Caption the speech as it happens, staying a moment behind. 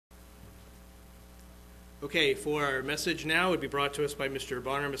Okay, for our message now, it would be brought to us by Mr.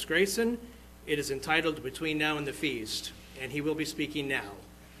 Barnabas Grayson. It is entitled Between Now and the Feast, and he will be speaking now.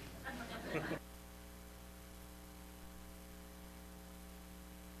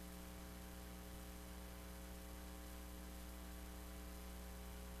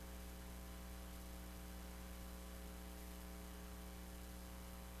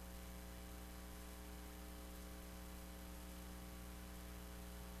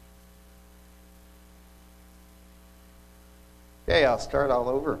 Okay, I'll start all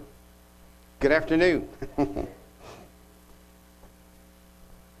over. Good afternoon.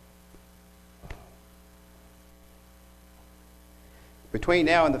 Between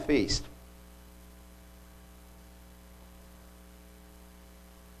now and the feast.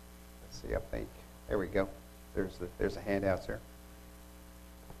 Let's see, I think. There we go. There's the handouts there.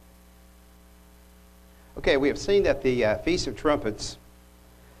 Okay, we have seen that the Feast of Trumpets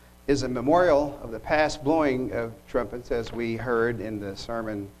is a memorial of the past blowing of trumpets, as we heard in the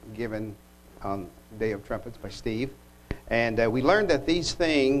sermon given on the Day of Trumpets by Steve. And we learned that those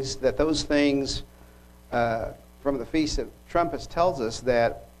things from the Feast of Trumpets tells us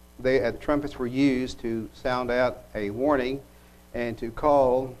that the trumpets were used to sound out a warning and to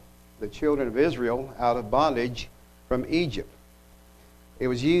call the children of Israel out of bondage from Egypt. It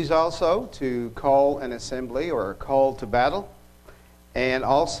was used also to call an assembly or a call to battle, and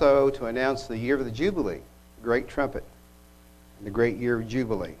also to announce the year of the Jubilee, the great trumpet, the great year of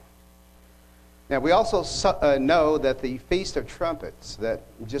Jubilee. Now, we also know that the Feast of Trumpets, that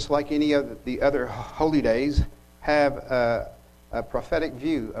just like any of the other holy days, have a prophetic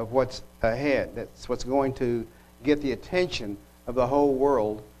view of what's ahead. That's what's going to get the attention of the whole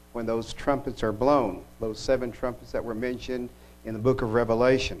world when those trumpets are blown, those 7 trumpets that were mentioned in the book of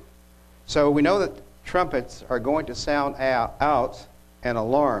Revelation. So we know that trumpets are going to sound out an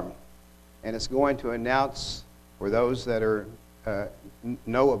alarm, and it's going to announce for those that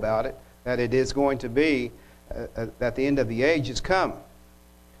know about it that it is going to be that the end of the age has come,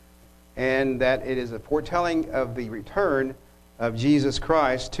 and that it is a foretelling of the return of Jesus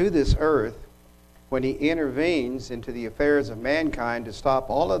Christ to this earth when he intervenes into the affairs of mankind to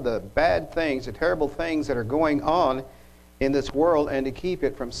stop all of the bad things, the terrible things that are going on in this world, and to keep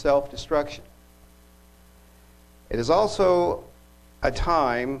it from self-destruction. It is also a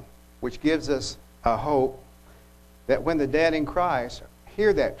time which gives us a hope that when the dead in Christ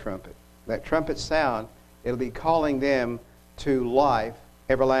hear that trumpet sound, it'll be calling them to life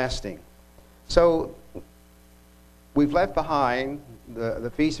everlasting. So we've left behind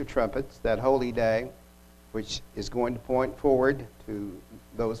the Feast of Trumpets, that holy day, which is going to point forward to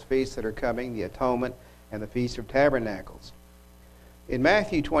those feasts that are coming, the Atonement and the Feast of Tabernacles. In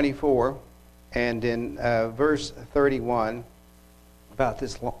Matthew 24 and in verse 31, about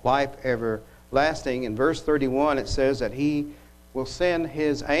this life everlasting, in verse 31 it says that he will send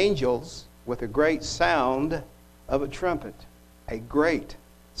his angels with a great sound of a trumpet. A great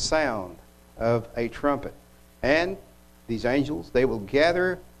sound of a trumpet. And these angels, they will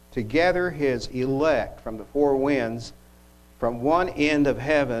gather together his elect from the 4 winds, from one end of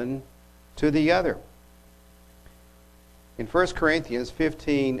heaven to the other. In 1 Corinthians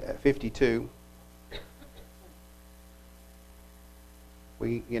 15:52,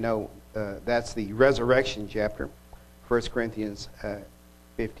 that's the resurrection chapter, 1 Corinthians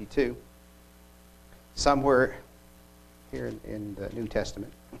 52. Somewhere here in the New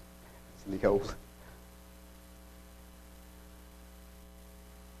Testament. It's in the Old.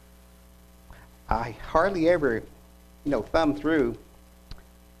 I hardly ever, thumb through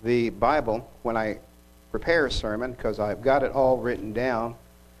the Bible when I prepare a sermon, because I've got it all written down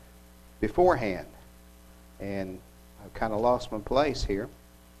beforehand. And I've kind of lost my place here.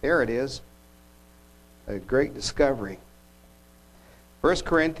 There it is. A great discovery. 1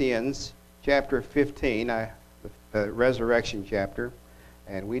 Corinthians chapter 15, the resurrection chapter.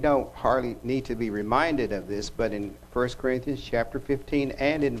 And we don't hardly need to be reminded of this, but in 1 Corinthians chapter 15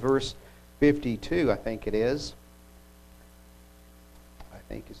 and in verse 52, I think it is. I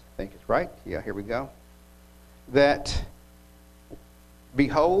think it's right. Yeah, here we go. That,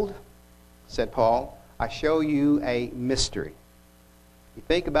 behold, said Paul, I show you a mystery. You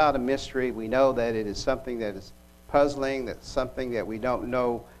think about a mystery, we know that it is something that is puzzling, that's something that we don't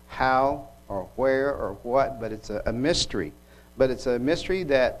know how or where or what, but it's a mystery. But it's a mystery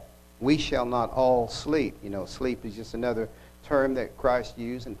that we shall not all sleep. Sleep is just another term that Christ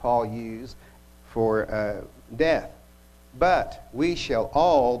used and Paul used for death. But we shall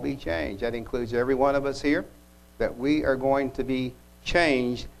all be changed. That includes every one of us here, that we are going to be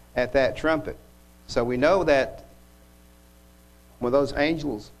changed at that trumpet. So we know that when those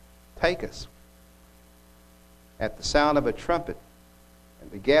angels take us, at the sound of a trumpet,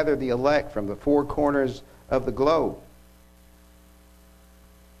 and to gather the elect from the four corners of the globe.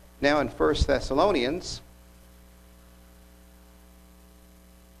 Now in 1 Thessalonians,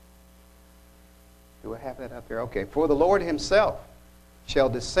 do I have that up there? Okay. For the Lord himself shall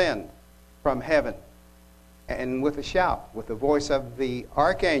descend from heaven, and with a shout, with the voice of the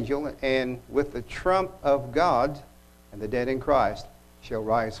archangel, and with the trump of God, and the dead in Christ shall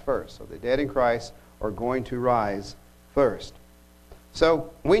rise first. So the dead in Christ are going to rise first.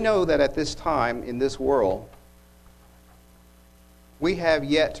 So we know that at this time in this world, we have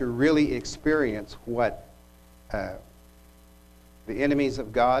yet to really experience what the enemies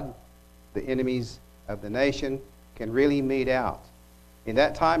of God, the enemies of the nation, can really mete out. In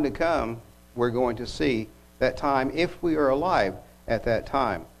that time to come, we're going to see that time, if we are alive at that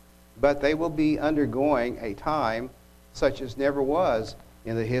time. But they will be undergoing a time such as never was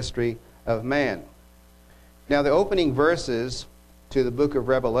in the history of man. Now, the opening verses to the book of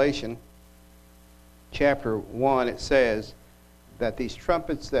Revelation, chapter 1, it says that these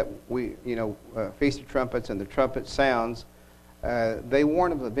trumpets that we, Feast of Trumpets and the trumpet sounds, they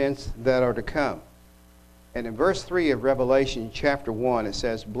warn of events that are to come. And in verse 3 of Revelation chapter 1, it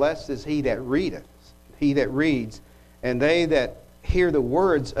says, Blessed is he that readeth, he that reads, and they that hear the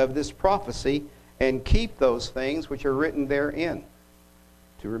words of this prophecy, and keep those things which are written therein.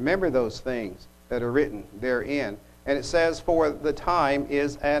 To remember those things that are written therein. And it says, For the time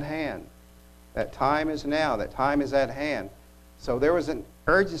is at hand. That time is now. That time is at hand. So there was an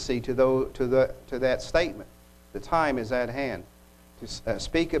urgency to that statement. The time is at hand. To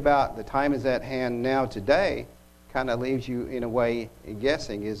speak about the time is at hand now today kind of leaves you in a way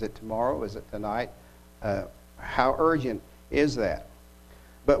guessing. Is it tomorrow? Is it tonight? How urgent is that?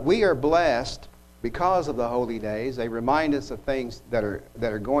 But we are blessed because of the holy days. They remind us of things that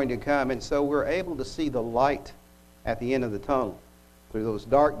are going to come, and so we're able to see the light at the end of the tunnel through those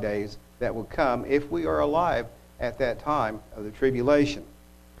dark days that will come if we are alive at that time of the tribulation.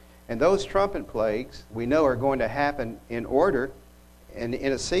 And those trumpet plagues we know are going to happen in order and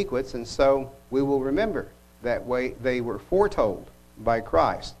in a sequence, and so we will remember that way they were foretold by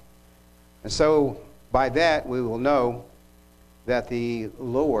Christ. And so by that we will know that the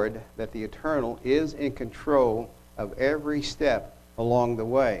Lord, that the Eternal, is in control of every step along the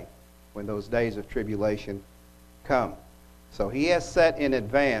way when those days of tribulation come. So he has set in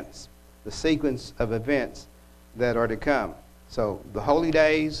advance the sequence of events that are to come. So the holy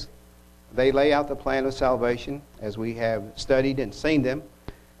days, they lay out the plan of salvation as we have studied and seen them.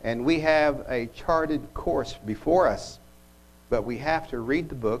 And we have a charted course before us. But we have to read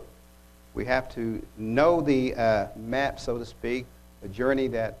the book. We have to know the map, so to speak, the journey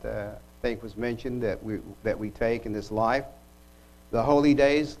that I think was mentioned that we take in this life. The holy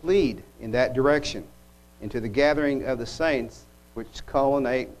days lead in that direction, into the gathering of the saints, which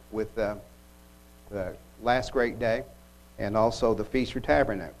culminate with the last great day, and also the Feast of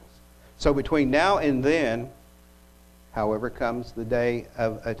Tabernacles. So between now and then, however, comes the Day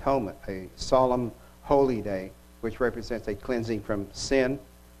of Atonement, a solemn holy day, which represents a cleansing from sin,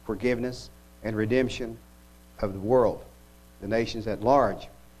 forgiveness, and redemption of the world, the nations at large.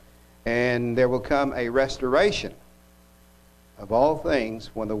 And there will come a restoration of all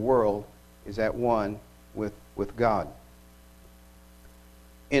things when the world is at one with God.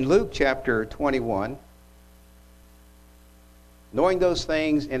 In Luke chapter 21, knowing those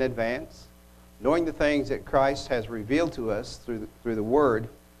things in advance, knowing the things that Christ has revealed to us through the Word,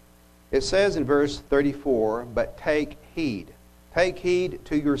 it says in verse 34, But take heed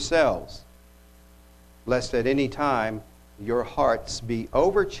to yourselves, lest at any time your hearts be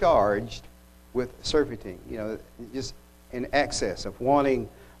overcharged with surfeiting. Just in excess of wanting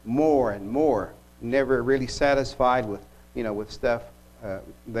more and more, never really satisfied with stuff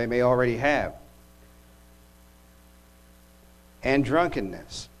they may already have. And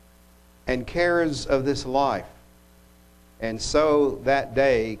drunkenness, and cares of this life, and so that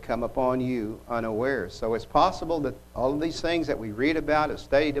day come upon you unawares. So it's possible that all of these things that we read about, have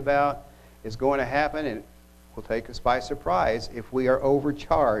studied about, is going to happen, and it will take us by surprise if we are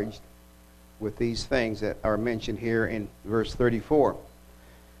overcharged with these things that are mentioned here in verse 34.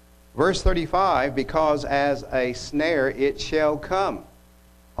 Verse 35, Because as a snare it shall come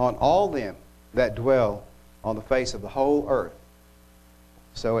on all them that dwell on the face of the whole earth.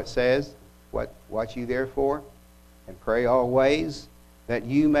 So it says, Watch you therefore, and pray always, that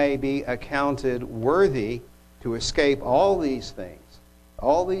you may be accounted worthy to escape all these things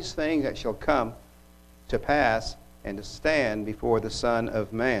that shall come to pass, and to stand before the Son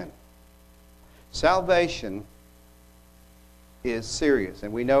of Man. Salvation is serious.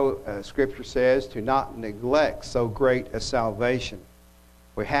 And we know Scripture says to not neglect so great a salvation.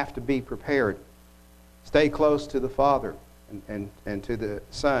 We have to be prepared. Stay close to the Father and to the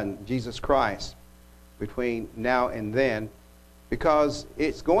Son, Jesus Christ, between now and then, because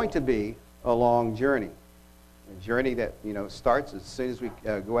it's going to be a long journey. A journey that, starts as soon as we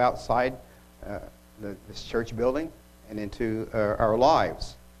go outside this church building and into our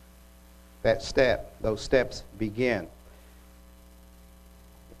lives. Those steps begin.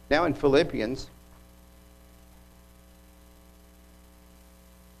 Now in Philippians,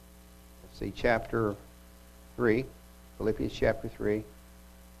 let's see, chapter 3, Philippians chapter 3.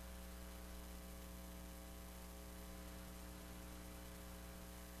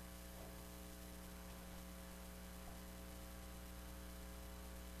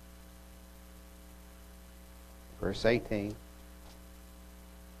 Verse 18. Let's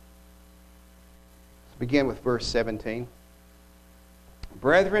begin with verse 17.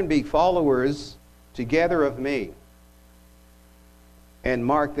 Brethren, be followers together of me, and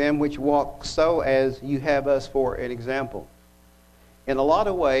mark them which walk so as you have us for an example. In a lot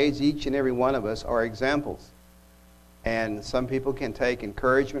of ways, each and every one of us are examples. And some people can take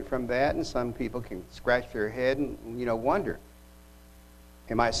encouragement from that, and some people can scratch their head and, wonder,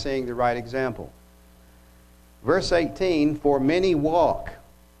 am I seeing the right example? Verse 18, for many walk,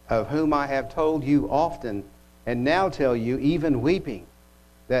 of whom I have told you often, and now tell you, even weeping,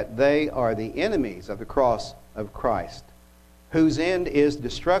 that they are the enemies of the cross of Christ, whose end is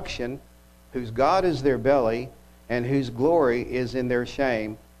destruction, whose God is their belly, and whose glory is in their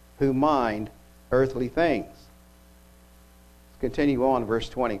shame, who mind earthly things. Let's continue on, verse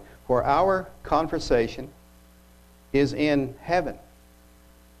 20. For our conversation is in heaven,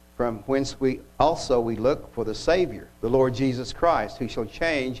 from whence we look for the Savior, the Lord Jesus Christ, who shall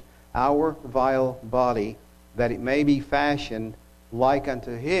change our vile body, that it may be fashioned like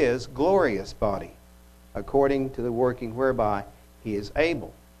unto his glorious body, according to the working whereby he is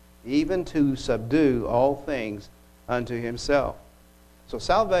able, even to subdue all things unto himself. So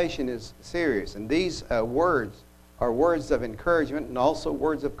salvation is serious, and these words are words of encouragement and also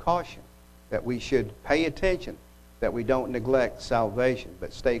words of caution, that we should pay attention, that we don't neglect salvation,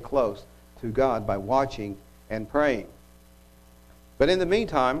 but stay close to God by watching and praying. But in the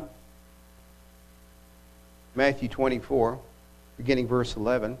meantime, Matthew 24, beginning verse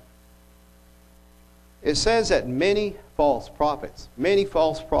 11, it says that many false prophets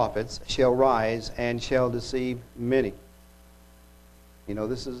shall rise and shall deceive many.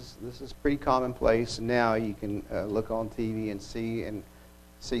 This is pretty commonplace now. You can look on TV and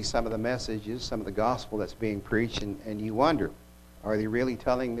see some of the messages, some of the gospel that's being preached, and you wonder, are they really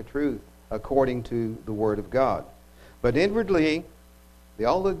telling the truth according to the Word of God? But inwardly, they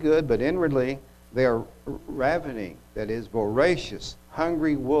all look good, but inwardly, they are ravening, that is, voracious,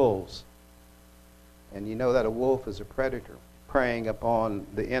 hungry wolves. And you know that a wolf is a predator, preying upon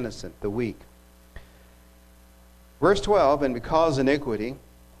the innocent, the weak. Verse 12, and because iniquity,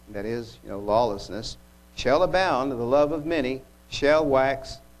 that is, lawlessness, shall abound, the love of many shall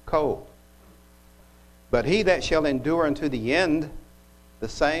wax cold. But he that shall endure unto the end, the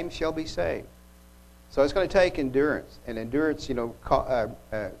same shall be saved. So it's going to take endurance. And endurance,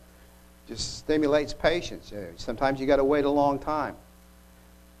 just stimulates patience. Sometimes you got to wait a long time.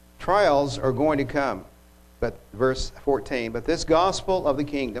 Trials are going to come. But verse 14, but this gospel of the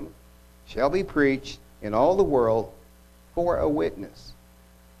kingdom shall be preached in all the world for a witness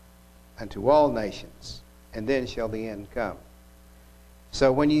unto all nations, and then shall the end come.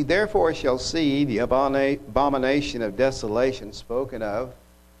 So when ye therefore shall see the abomination of desolation spoken of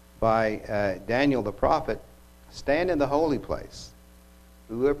by Daniel the prophet, stand in the holy place.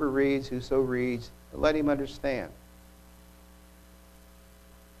 Whoever reads, whoso reads, let him understand.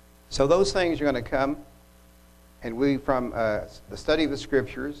 So those things are going to come, and we, from the study of the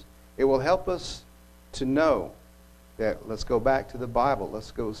Scriptures, it will help us to know that let's go back to the Bible.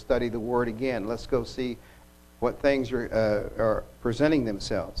 Let's go study the Word again. Let's go see what things are presenting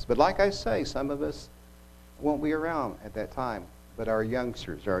themselves. But like I say, some of us won't be around at that time, but our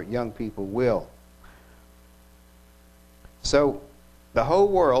youngsters, our young people will. So the whole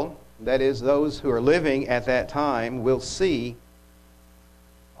world, that is, those who are living at that time, will see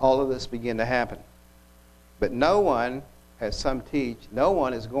all of this begin to happen. But no one, as some teach, no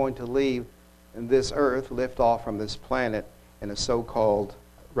one is going to leave this earth, lift off from this planet in a so-called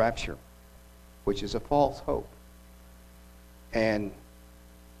rapture, which is a false hope. And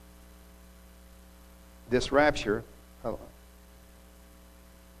this rapture,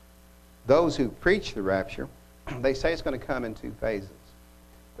 those who preach the rapture, they say it's going to come in two phases.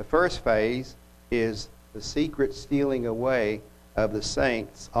 The first phase is the secret stealing away of the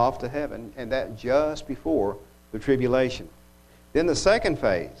saints off to heaven, and that just before the tribulation. Then the second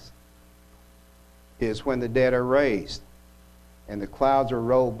phase is when the dead are raised, and the clouds are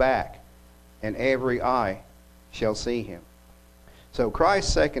rolled back, and every eye shall see him. So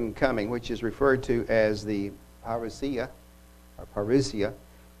Christ's second coming, which is referred to as the parousia,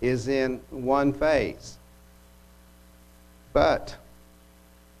 is in one phase. But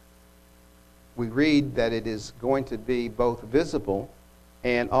we read that it is going to be both visible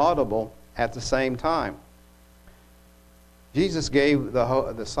and audible at the same time. Jesus gave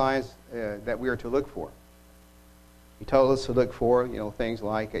the signs that we are to look for. He told us to look for, things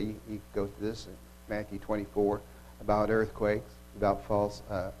like, you go to this, Matthew 24, about earthquakes, about false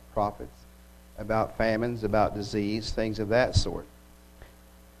prophets, about famines, about disease, things of that sort.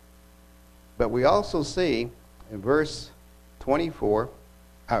 But we also see in verse 24,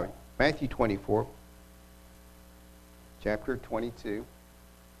 Matthew 24, chapter 22,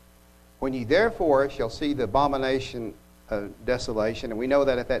 when ye therefore shall see the abomination of desolation, and we know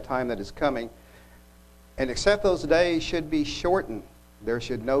that at that time that is coming, and except those days should be shortened, there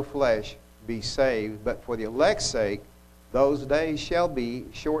should no flesh be saved, but for the elect's sake, those days shall be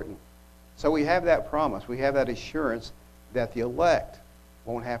shortened. So we have that promise, we have that assurance that the elect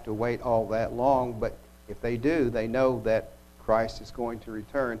won't have to wait all that long, but if they do, they know that Christ is going to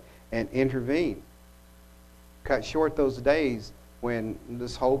return and intervene. Cut short those days when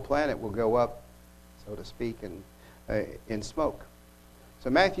this whole planet will go up, so to speak, in smoke. So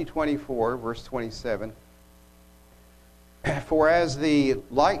Matthew 24, verse 27, for as the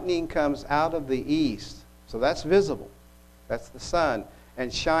lightning comes out of the east, so that's visible, that's the sun,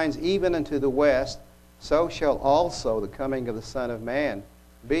 and shines even unto the west, so shall also the coming of the Son of Man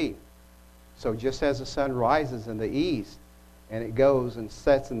be. So just as the sun rises in the east, and it goes and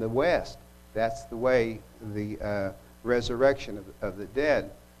sets in the west, that's the way the resurrection of the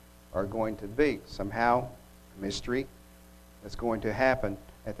dead are going to be. Somehow, mystery that's going to happen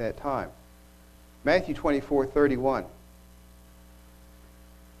at that time. Matthew 24:31.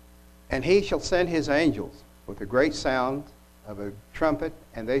 And he shall send his angels with a great sound of a trumpet,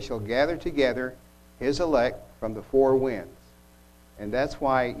 and they shall gather together his elect from the four winds. And that's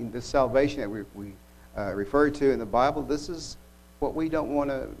why in this salvation that we refer to in the Bible, this is what we don't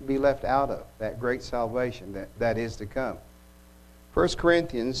want to be left out of, that great salvation that is to come. 1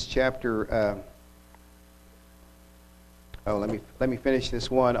 Corinthians chapter... let me finish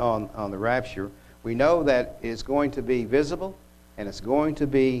this one on the rapture. We know that it's going to be visible and it's going to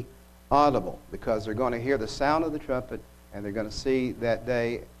be audible, because they're going to hear the sound of the trumpet and they're going to see that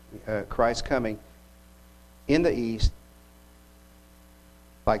day Christ coming in the east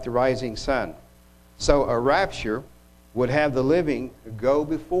like the rising sun. So a rapture would have the living go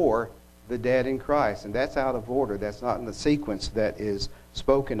before the dead in Christ, and that's out of order. That's not in the sequence that is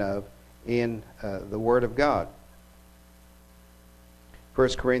spoken of in the Word of God. 1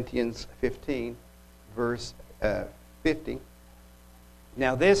 Corinthians 15, verse 50.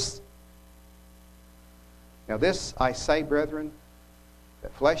 Now this I say, brethren,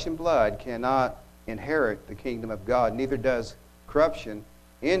 that flesh and blood cannot inherit the kingdom of God, neither does corruption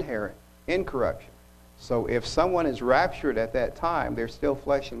inherit incorruption. So if someone is raptured at that time, they're still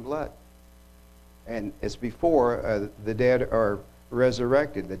flesh and blood. And it's before the dead are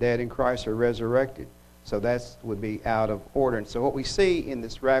resurrected. The dead in Christ are resurrected. So that would be out of order. And so what we see in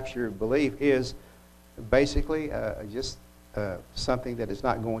this rapture belief is basically just something that is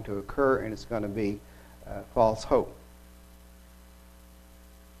not going to occur, and it's going to be false hope.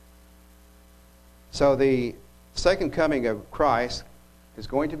 So the second coming of Christ is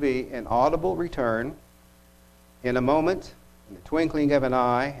going to be an audible return in a moment, in the twinkling of an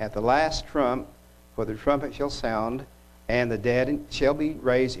eye, at the last trump, for the trumpet shall sound, and the dead shall be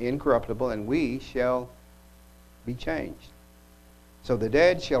raised incorruptible, and we shall be changed. So the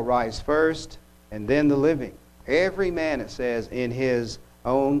dead shall rise first, and then the living. Every man, it says, in his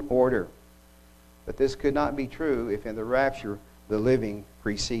own order. But this could not be true if in the rapture the living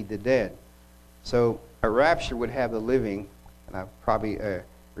precede the dead. So a rapture would have the living, and I'm probably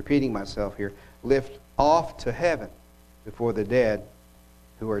repeating myself here, lift off to heaven before the dead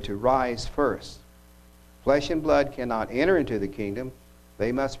who are to rise first. Flesh and blood cannot enter into the kingdom.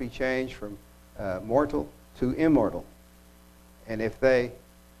 They must be changed from mortal to immortal. And if they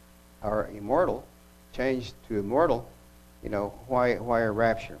are immortal, changed to immortal, why a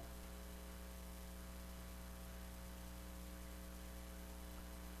rapture?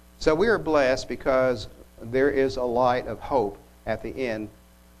 So we are blessed because there is a light of hope at the end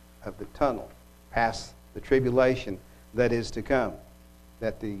of the tunnel, past the tribulation that is to come.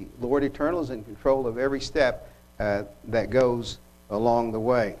 that the Lord Eternal is in control of every step that goes along the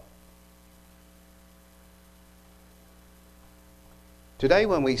way. Today,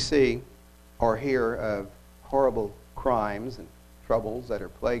 when we see or hear of horrible crimes and troubles that are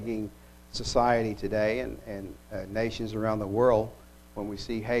plaguing society today and nations around the world, when we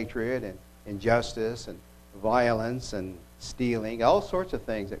see hatred and injustice and violence and stealing, all sorts of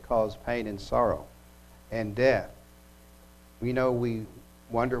things that cause pain and sorrow and death, we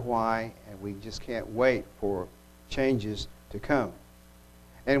wonder why, and we just can't wait for changes to come.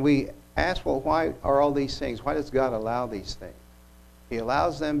 And we ask, well, why are all these things? Why does God allow these things? He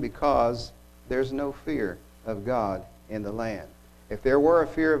allows them because there's no fear of God in the land. If there were a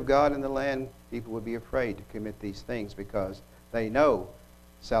fear of God in the land, people would be afraid to commit these things because they know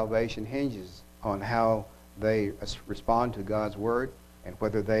salvation hinges on how they respond to God's word and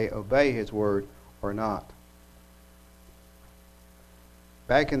whether they obey his word or not.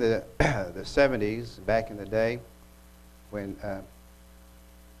 Back in the 70s, back in the day, when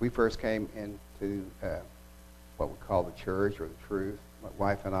we first came into what we call the church or the truth, my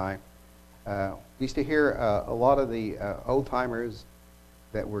wife and I, we used to hear a lot of the old-timers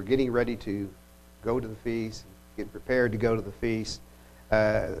that were getting ready to go to the feast, get prepared to go to the feast.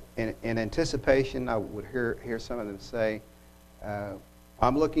 In anticipation, I would hear some of them say,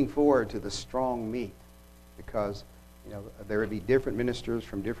 I'm looking forward to the strong meat, because there would be different ministers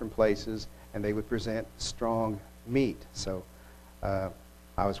from different places, and they would present strong meat. So I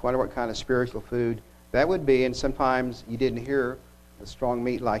was wondering what kind of spiritual food that would be, and sometimes you didn't hear the strong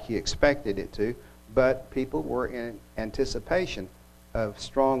meat like you expected it to, but people were in anticipation of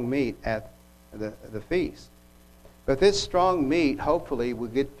strong meat at the feast. But this strong meat, hopefully, will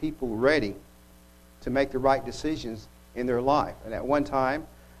get people ready to make the right decisions in their life. And at one time,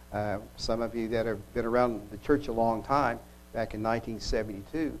 some of you that have been around the church a long time, back in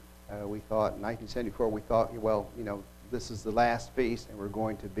 1972, we thought, in 1974, we thought, well, this is the last feast, and we're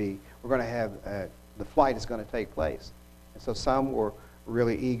going to have, the flight is going to take place. And so some were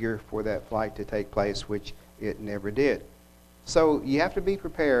really eager for that flight to take place, which it never did. So you have to be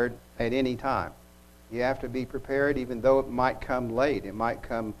prepared at any time. You have to be prepared even though it might come late. It might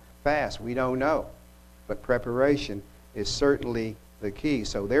come fast. We don't know. But preparation is certainly the key.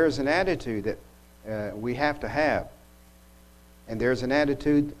 So there's an attitude that we have to have. And there's an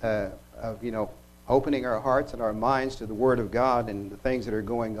attitude of, opening our hearts and our minds to the Word of God and the things that are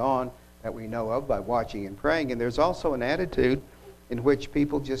going on that we know of by watching and praying. And there's also an attitude in which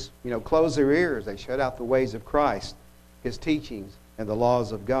people just, close their ears. They shut out the ways of Christ, his teachings, and the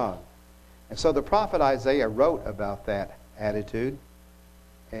laws of God. And so the prophet Isaiah wrote about that attitude,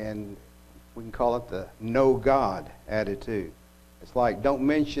 and we can call it the no God attitude. It's like, don't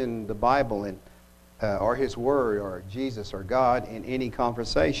mention the Bible or his word or Jesus or God in any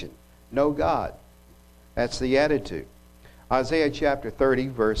conversation. No God. That's the attitude. Isaiah chapter 30,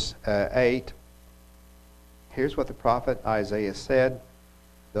 verse 8. Here's what the prophet Isaiah said.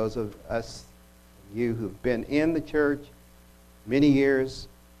 Those of us, you who've been in the church many years,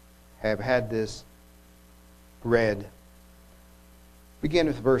 have had this read. Begin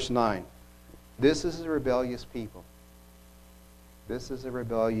with verse 9. This is a rebellious people. This is a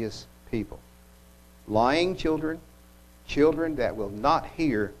rebellious people. Lying children, children that will not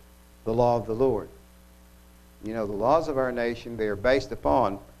hear the law of the Lord. The laws of our nation, they are based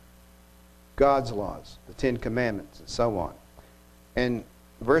upon God's laws, the Ten Commandments, and so on. And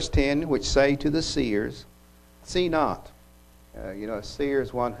verse 10, which say to the seers, see not. A seer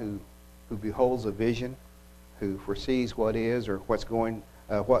is one who beholds a vision, who foresees what is or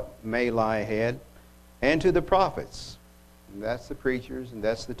what may lie ahead. And to the prophets, and that's the preachers and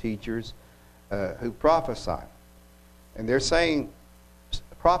that's the teachers who prophesy. And they're saying,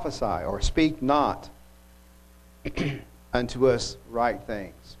 prophesy or speak not unto us right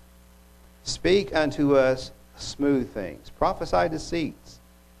things. Speak unto us smooth things. Prophesy deceits.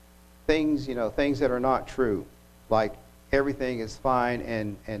 Things, things that are not true. Like everything is fine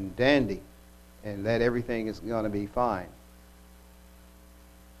and dandy, and that everything is going to be fine.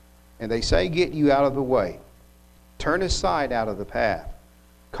 And they say, get you out of the way. Turn aside out of the path.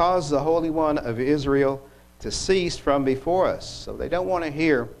 Cause the Holy One of Israel to cease from before us. So they don't want to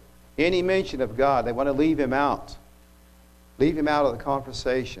hear any mention of God. They want to leave him out. Leave him out of the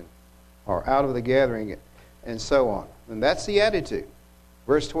conversation or out of the gathering and so on. And that's the attitude.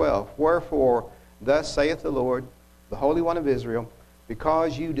 Verse 12, wherefore thus saith the Lord, the Holy One of Israel,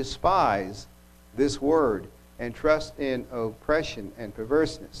 because you despise this word and trust in oppression and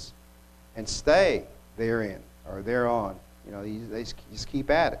perverseness and stay therein or thereon. They just keep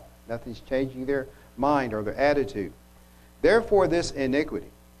at it. Nothing's changing their mind or their attitude. Therefore this iniquity,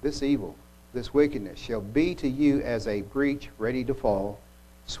 this evil, this wickedness shall be to you as a breach ready to fall,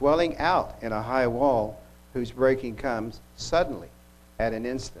 swelling out in a high wall, whose breaking comes suddenly, at an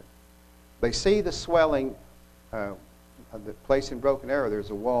instant. They see the swelling of the place in Broken Arrow. There's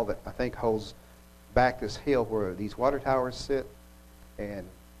a wall that I think holds back this hill where these water towers sit. And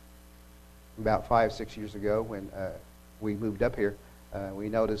about 5-6 years ago, when we moved up here, we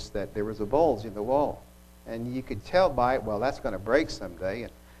noticed that there was a bulge in the wall. And you could tell by it, well, that's going to break someday.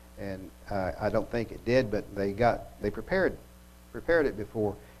 And I don't think it did, but they prepared it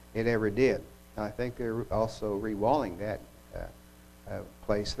before it ever did. And I think they're also rewalling that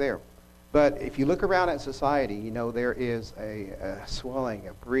place there. But if you look around at society, you know there is a swelling,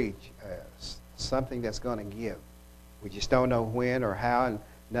 a breach, something that's going to give. We just don't know when or how, and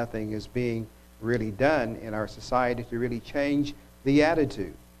nothing is being really done in our society to really change the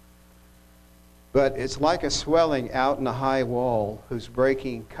attitude. But it's like a swelling out in a high wall whose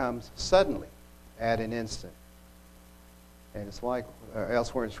breaking comes suddenly at an instant. And it's like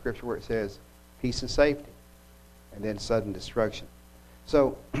elsewhere in Scripture where it says peace and safety, and then sudden destruction.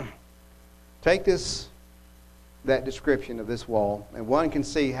 So take that description of this wall, and one can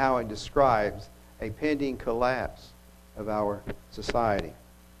see how it describes a pending collapse of our society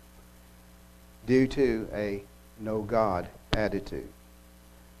due to a no God attitude.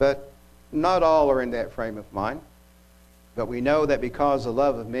 But not all are in that frame of mind. But we know that because the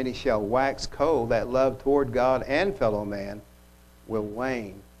love of many shall wax cold, that love toward God and fellow man will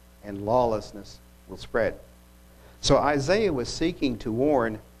wane, and lawlessness will spread. So Isaiah was seeking to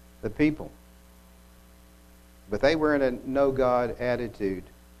warn the people. But they were in a no God attitude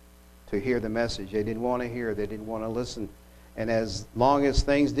to hear the message. They didn't want to hear. They didn't want to listen. And as long as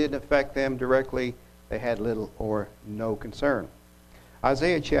things didn't affect them directly, they had little or no concern.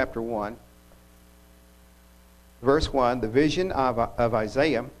 Isaiah chapter 1, verse 1, the vision of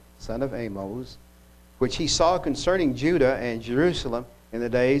Isaiah, son of Amos, which he saw concerning Judah and Jerusalem in the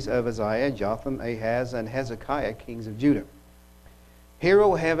days of Uzziah, Jotham, Ahaz, and Hezekiah, kings of Judah. Hear,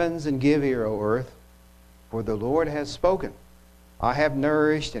 O heavens, and give ear, O earth, for the Lord has spoken. I have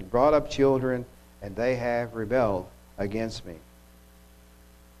nourished and brought up children, and they have rebelled against me.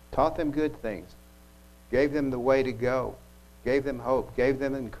 Taught them good things, gave them the way to go, gave them hope, gave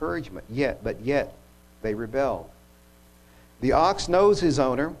them encouragement, but yet they rebelled. The ox knows his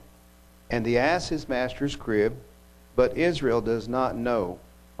owner, and the ass his master's crib, but Israel does not know,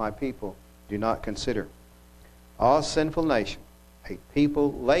 my people do not consider. All sinful nation, a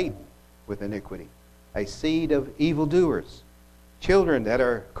people laden with iniquity, a seed of evildoers, children that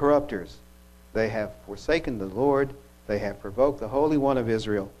are corrupters. They have forsaken the Lord, they have provoked the Holy One of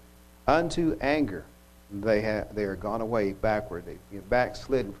Israel unto anger. They are gone away backward. They've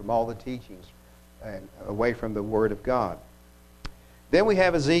backslidden from all the teachings and away from the Word of God. Then we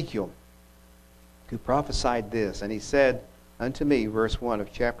have Ezekiel, who prophesied this, and he said unto me, verse 1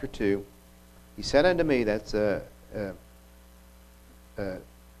 of chapter 2, he said unto me, that's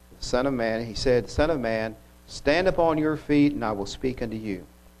Son of Man, he said, Son of man, stand upon your feet, and I will speak unto you.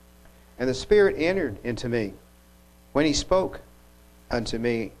 And the Spirit entered into me when he spoke unto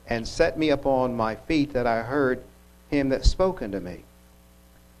me, and set me upon my feet, that I heard him that spoke unto me.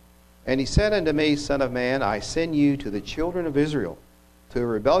 And he said unto me, Son of man, I send you to the children of Israel, to a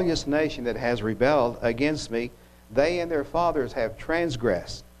rebellious nation that has rebelled against me. They and their fathers have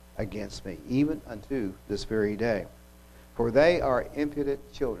transgressed against me, even unto this very day. For they are impudent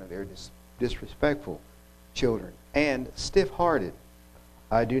children. They're disrespectful children, and stiff-hearted.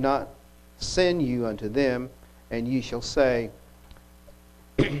 I do not send you unto them, and ye shall say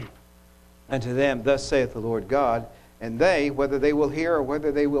unto them, Thus saith the Lord God, and they, whether they will hear or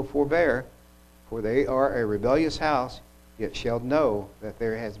whether they will forbear, for they are a rebellious house, yet shall know that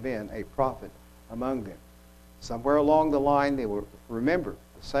there has been a prophet among them. Somewhere along the line they will remember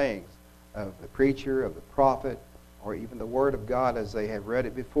the sayings of the preacher, of the prophet, or even the Word of God as they have read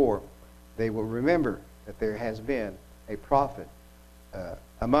it before. They will remember that there has been a prophet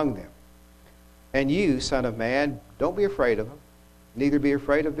among them. And you, Son of man, don't be afraid of them, neither be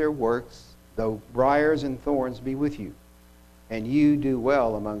afraid of their works, though briars and thorns be with you, and you do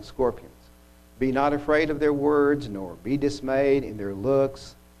well among scorpions. Be not afraid of their words, nor be dismayed in their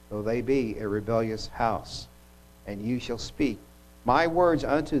looks, though they be a rebellious house. And you shall speak my words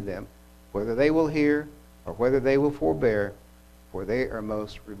unto them, whether they will hear or whether they will forbear, for they are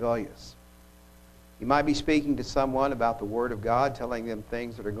most rebellious. You might be speaking to someone about the Word of God, telling them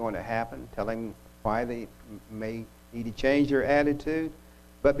things that are going to happen, telling them why they may need to change their attitude,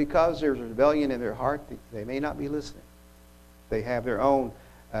 but because there's rebellion in their heart, they may not be listening. They have their own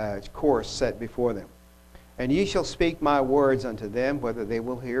course set before them. And ye shall speak my words unto them, whether they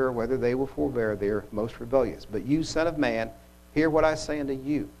will hear or whether they will forbear, they are most rebellious. But you, son of man, hear what I say unto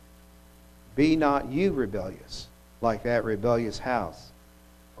you. Be not you rebellious, like that rebellious house.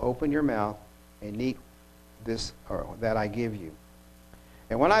 Open your mouth and eat this or that I give you.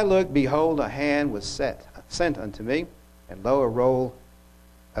 And when I looked, behold, a hand was sent unto me, and lo, a roll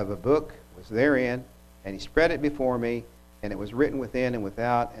of a book was therein, and he spread it before me, and it was written within and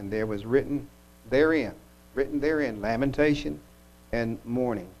without, and there was written therein, lamentation and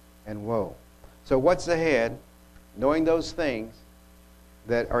mourning and woe. So what's ahead? Knowing those things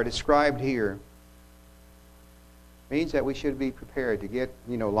that are described here means that we should be prepared to get,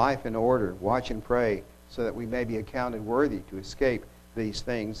 life in order, watch and pray, so that we may be accounted worthy to escape these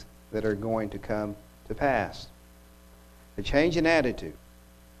things that are going to come to pass. The change in attitude.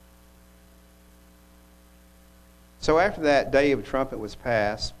 So after that day of trumpet was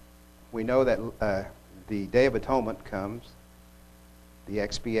passed, we know that the Day of Atonement comes, the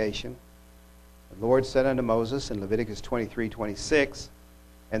expiation. The Lord said unto Moses in Leviticus 23:26,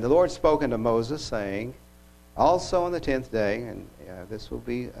 and the Lord spoke unto Moses, saying, also on the 10th day, and this will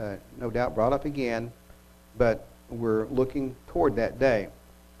be no doubt brought up again, but we're looking toward that day.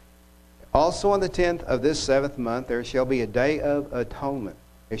 Also on the 10th of this 7th month there shall be a day of atonement.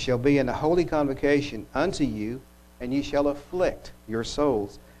 It shall be in a holy convocation unto you, and ye shall afflict your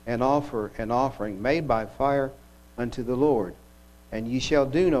souls, and offer an offering made by fire unto the Lord. And ye shall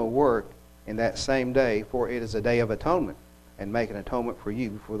do no work in that same day, for it is a day of atonement, and make an atonement for you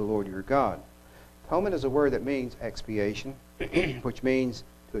before the Lord your God. Atonement is a word that means expiation, which means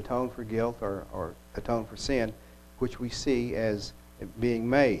to atone for guilt or atone for sin, which we see as being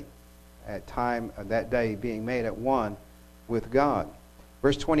made at time of that day, being made at one with God.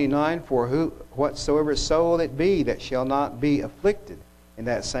 Verse 29, for whatsoever soul it be that shall not be afflicted in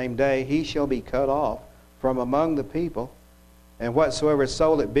that same day, he shall be cut off from among the people. And whatsoever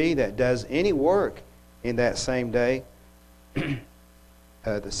soul it be that does any work in that same day,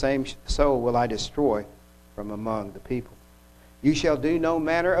 the same soul will I destroy from among the people. You shall do no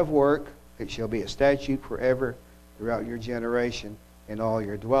manner of work. It shall be a statute forever throughout your generation in all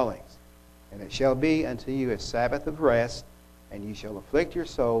your dwellings. And it shall be unto you a Sabbath of rest, and you shall afflict your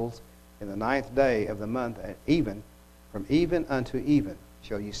souls in the 9th day of the month, and even from even unto even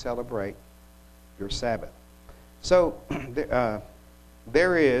shall you celebrate your Sabbath. So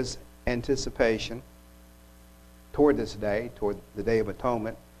there is anticipation toward this day, toward the Day of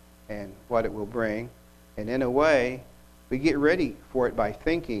Atonement, and what it will bring. And in a way, we get ready for it by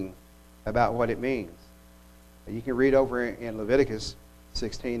thinking about what it means. You can read over in Leviticus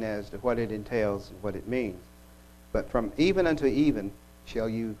 16 as to what it entails and what it means. But from even unto even shall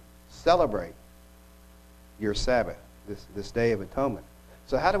you celebrate your Sabbath, this Day of Atonement.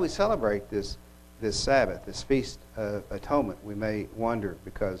 So how do we celebrate this Sabbath, this Feast of Atonement? We may wonder,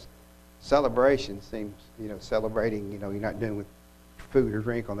 because celebration seems, celebrating, you're not doing with food or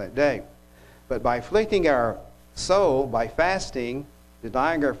drink on that day. But by afflicting our soul, by fasting,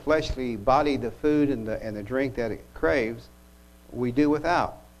 denying our fleshly body the food and the drink that it craves, we do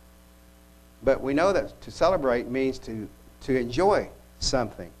without. But we know that to celebrate means to enjoy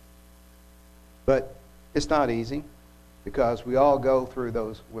something. But it's not easy, because we all go through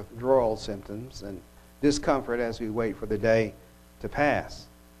those withdrawal symptoms and discomfort as we wait for the day to pass.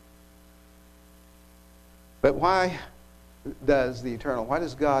 But why does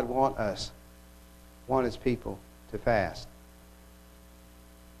God want His people to fast?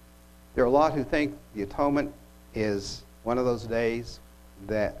 There are a lot who think the atonement is one of those days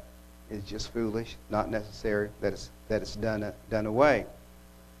that is just foolish, not necessary, that it's done away.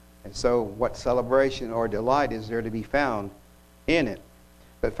 And so what celebration or delight is there to be found in it?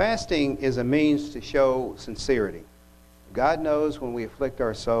 But fasting is a means to show sincerity. God knows when we afflict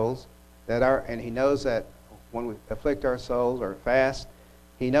our souls, and He knows that when we afflict our souls or fast,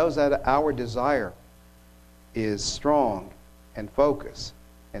 He knows that our desire is strong and focused,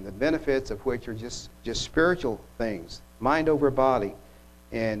 and the benefits of which are just spiritual things, mind over body,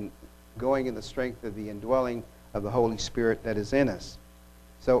 and going in the strength of the indwelling of the Holy Spirit that is in us.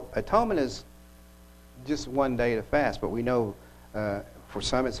 So atonement is just one day to fast, but we know for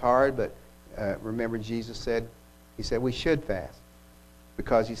some it's hard, but remember Jesus said, He said we should fast,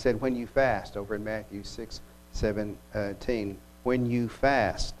 because He said when you fast, over in Matthew 6:17, when you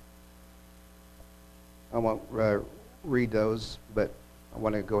fast. I won't read those, but I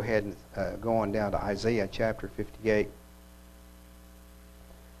want to go ahead and go on down to Isaiah chapter 58.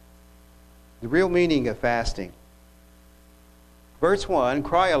 The real meaning of fasting. Verse 1,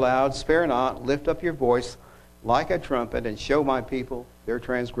 cry aloud, spare not, lift up your voice like a trumpet, and show my people their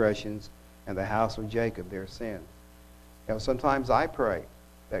transgressions, and the house of Jacob their sins. You know, sometimes I pray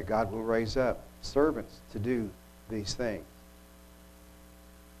that God will raise up servants to do these things.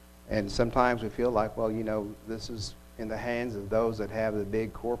 And sometimes we feel like, well, you know, this is in the hands of those that have the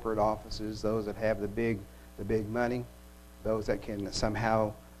big corporate offices, those that have the big money, those that can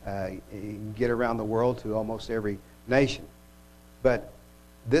somehow get around the world to almost every nation. But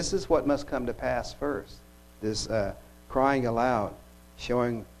this is what must come to pass first. This crying aloud,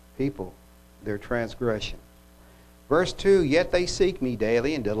 showing people their transgression. Verse 2, yet they seek me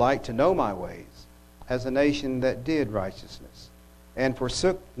daily and delight to know my ways, as a nation that did righteousness, and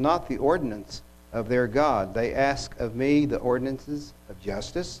forsook not the ordinance of their God. They ask of me the ordinances of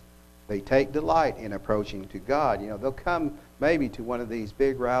justice. They take delight in approaching to God. You know, they'll come maybe to one of these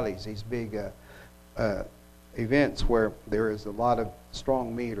big rallies, these big events where there is a lot of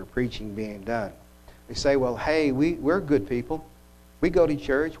strong meat or preaching being done. They say, well, hey, we're good people. We go to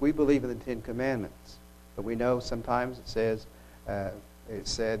church. We believe in the Ten Commandments. But we know sometimes it's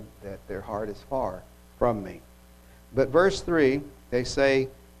said that their heart is far from me. But verse 3, they say,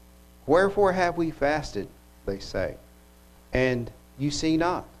 wherefore have we fasted, they say, and you see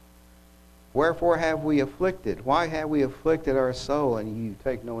not? Wherefore have we afflicted? Why have we afflicted our soul, and you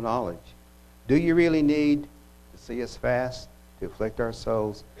take no knowledge? Do you really need to see us fast, to afflict our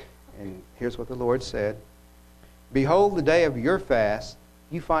souls? And here's what the Lord said. Behold, the day of your fast,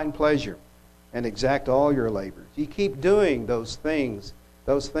 you find pleasure, and exact all your labors. You keep doing those things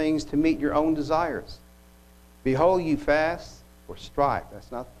to meet your own desires. Behold, you fast for strife.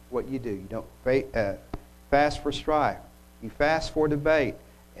 That's not what you do. You don't fast for strife. You fast for debate,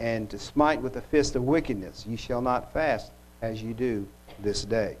 and to smite with the fist of wickedness. You shall not fast as you do this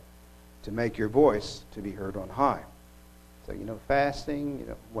day, to make your voice to be heard on high. So, you know, fasting, you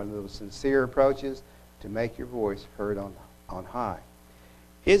know, one of those sincere approaches to make your voice heard on high.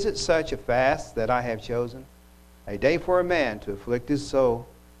 Is it such a fast that I have chosen? A day for a man to afflict his soul?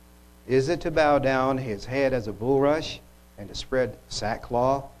 Is it to bow down his head as a bulrush, and to spread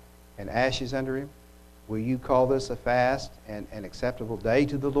sackcloth and ashes under him? Will you call this a fast and an acceptable day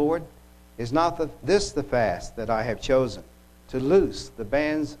to the Lord? Is not this the fast that I have chosen? To loose the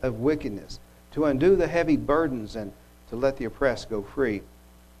bands of wickedness, to undo the heavy burdens, and to let the oppressed go free,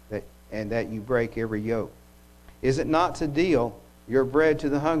 and that you break every yoke? Is it not to deal your bread to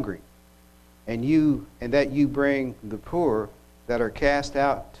the hungry, and that you bring the poor that are cast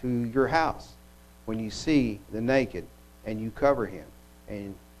out to your house, when you see the naked, and you cover him,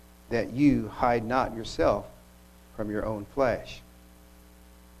 and that you hide not yourself from your own flesh?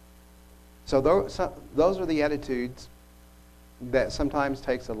 So those are the attitudes that sometimes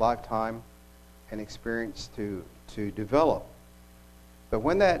takes a lifetime and experience to develop. But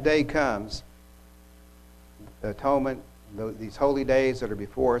when that day comes, the atonement, these holy days that are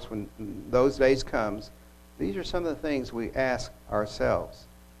before us, when those days comes, these are some of the things we ask ourselves,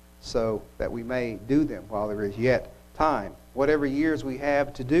 so that we may do them while there is yet time, whatever years we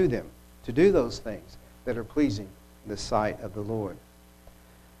have to do them, to do those things that are pleasing in the sight of the Lord.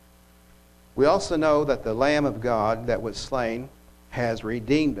 We also know that the Lamb of God that was slain has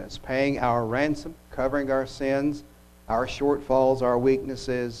redeemed us, paying our ransom, covering our sins, our shortfalls, our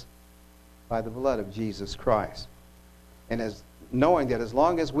weaknesses, by the blood of Jesus Christ. And as knowing that as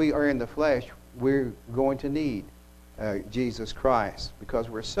long as we are in the flesh, we're going to need Jesus Christ, because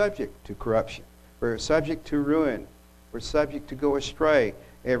we're subject to corruption. We're subject to ruin. We're subject to go astray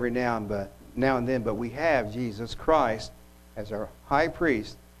every now and then. But we have Jesus Christ as our high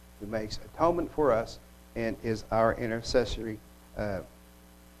priest, who makes atonement for us and is our intercessory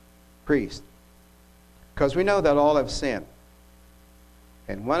priest. Because we know that all have sinned.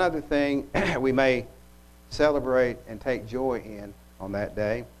 And one other thing we may celebrate and take joy in on that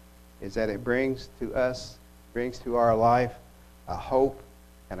day is that it brings to our life a hope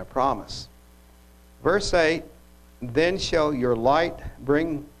and a promise. Verse 8, then shall your light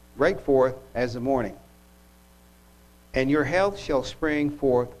break forth as the morning, and your health shall spring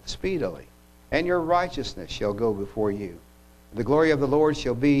forth speedily, and your righteousness shall go before you. The glory of the Lord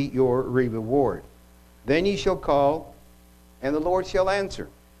shall be your reward. Then ye shall call, and the Lord shall answer.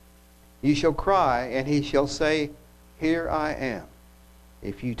 You shall cry, and he shall say, here I am.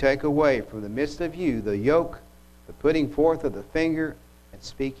 If you take away from the midst of you the yoke, the putting forth of the finger, and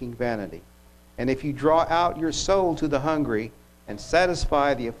speaking vanity. And if you draw out your soul to the hungry, and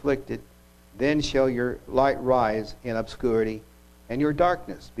satisfy the afflicted, then shall your light rise in obscurity, and your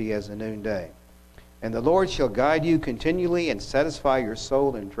darkness be as the noonday. And the Lord shall guide you continually, and satisfy your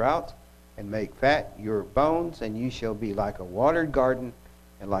soul in drought, and make fat your bones, and you shall be like a watered garden,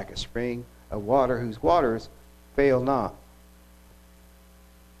 and like a spring of water whose waters fail not.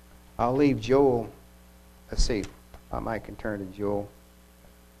 I'll leave Joel. Let's see. I might can turn to Joel.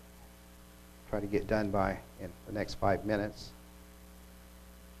 Try to get done by in the next 5 minutes.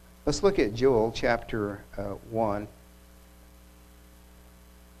 Let's look at Joel chapter 1.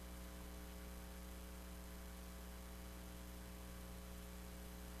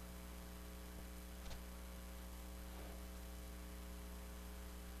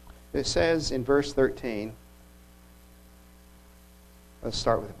 It says in verse 13, let's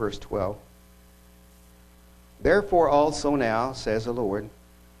start with verse 12. Therefore also now, says the Lord,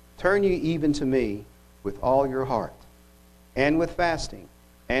 turn ye even to me with all your heart, and with fasting,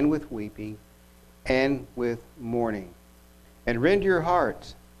 and with weeping, and with mourning. And rend your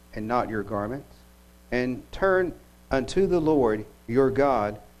heart, and not your garments, and turn unto the Lord your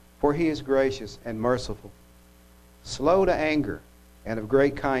God, for he is gracious and merciful, slow to anger, and of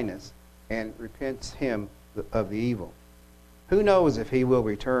great kindness, and repents him of the evil. Who knows if he will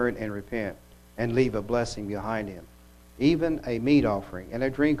return and repent, and leave a blessing behind him, even a meat offering and a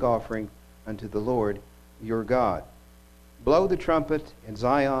drink offering unto the Lord your God. Blow the trumpet in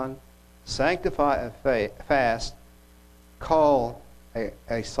Zion, sanctify a fast, call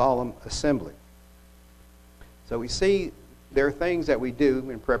a solemn assembly. So we see there are things that we do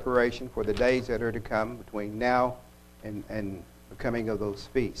in preparation for the days that are to come between now and the coming of those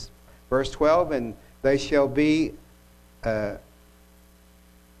feasts. Verse 12, and they shall build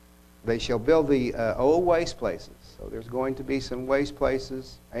the old waste places. So there's going to be some waste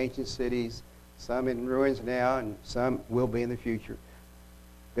places, ancient cities, some in ruins now and some will be in the future.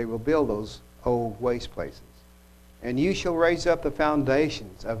 They will build those old waste places. And you shall raise up the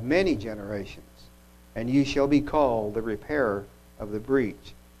foundations of many generations, and you shall be called the repairer of the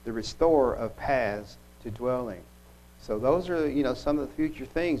breach, the restorer of paths to dwell in. So those are, some of the future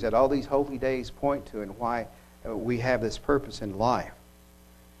things that all these holy days point to, and why we have this purpose in life.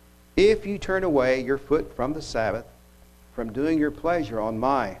 If you turn away your foot from the Sabbath, from doing your pleasure on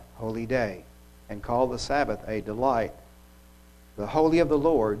my holy day, and call the Sabbath a delight, the holy of the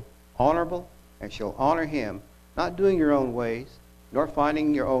Lord, honorable, and shall honor him, not doing your own ways, nor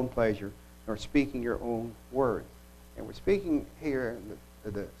finding your own pleasure, nor speaking your own words. And we're speaking here,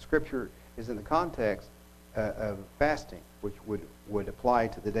 the scripture is in the context of fasting, which would apply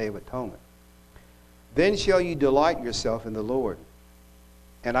to the Day of Atonement. Then shall you delight yourself in the Lord,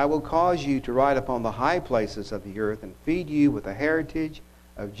 and I will cause you to ride upon the high places of the earth, and feed you with the heritage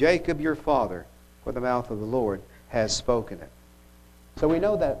of Jacob your father, for the mouth of the Lord has spoken it. So we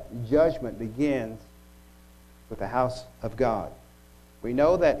know that judgment begins with the house of God. We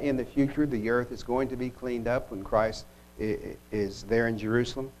know that in the future the earth is going to be cleaned up when Christ is there in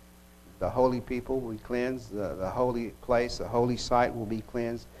Jerusalem. The holy people will be cleansed. The holy place, the holy site will be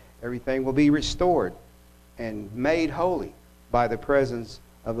cleansed. Everything will be restored and made holy by the presence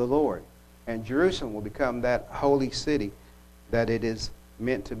of the Lord. And Jerusalem will become that holy city that it is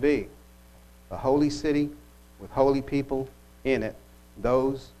meant to be. A holy city with holy people in it,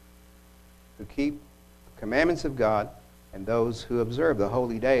 those who keep the commandments of God and those who observe the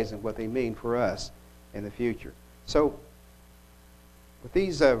holy days and what they mean for us in the future. So with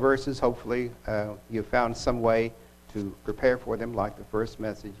these verses, hopefully you've found some way to prepare for them, like the first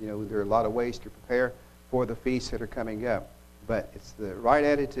message. There are a lot of ways to prepare for the feasts that are coming up. But it's the right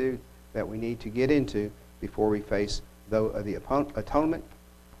attitude that we need to get into before we face the atonement,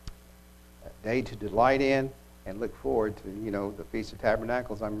 a day to delight in and look forward to, the Feast of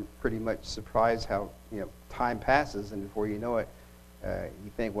Tabernacles. I'm pretty much surprised how, time passes, and before you know it,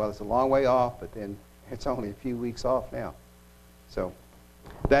 you think, well, it's a long way off, but then it's only a few weeks off now. So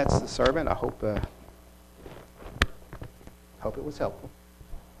that's the sermon. I hope it was helpful.